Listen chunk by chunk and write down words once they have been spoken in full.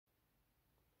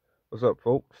What's up,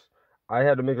 folks? I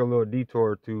had to make a little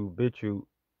detour to Bitchute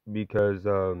because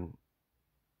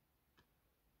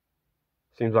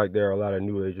seems like there are a lot of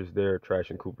new agents there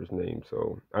trashing Cooper's name.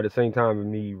 So at the same time of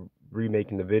me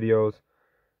remaking the videos,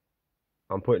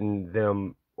 I'm putting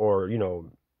them or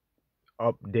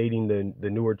updating the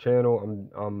newer channel.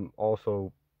 I'm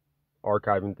also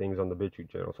archiving things on the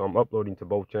Bitchute channel. So I'm uploading to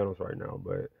both channels right now,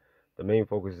 but the main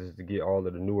focus is to get all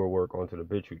of the newer work onto the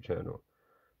Bitchute channel.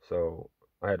 So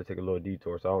I had to take a little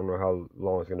detour. So I don't know how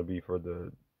long it's gonna be for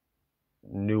the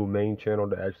new main channel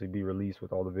to actually be released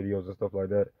with all the videos and stuff like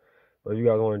that. But if you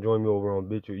guys want to join me over on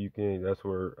Bitchute, you can. That's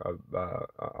where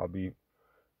I'll be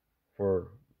for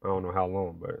I don't know how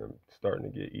long, but I'm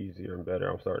starting to get easier and better.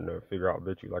 I'm starting to figure out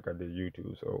Bitchute like I did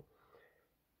YouTube. So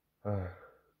uh,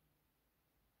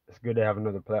 it's good to have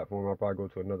another platform. I'll probably go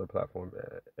to another platform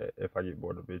if I get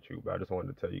bored of Bitchute. But I just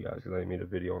wanted to tell you guys because I ain't made a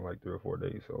video in like 3 or 4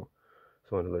 days. So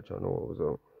just wanted to let y'all know what was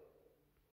up.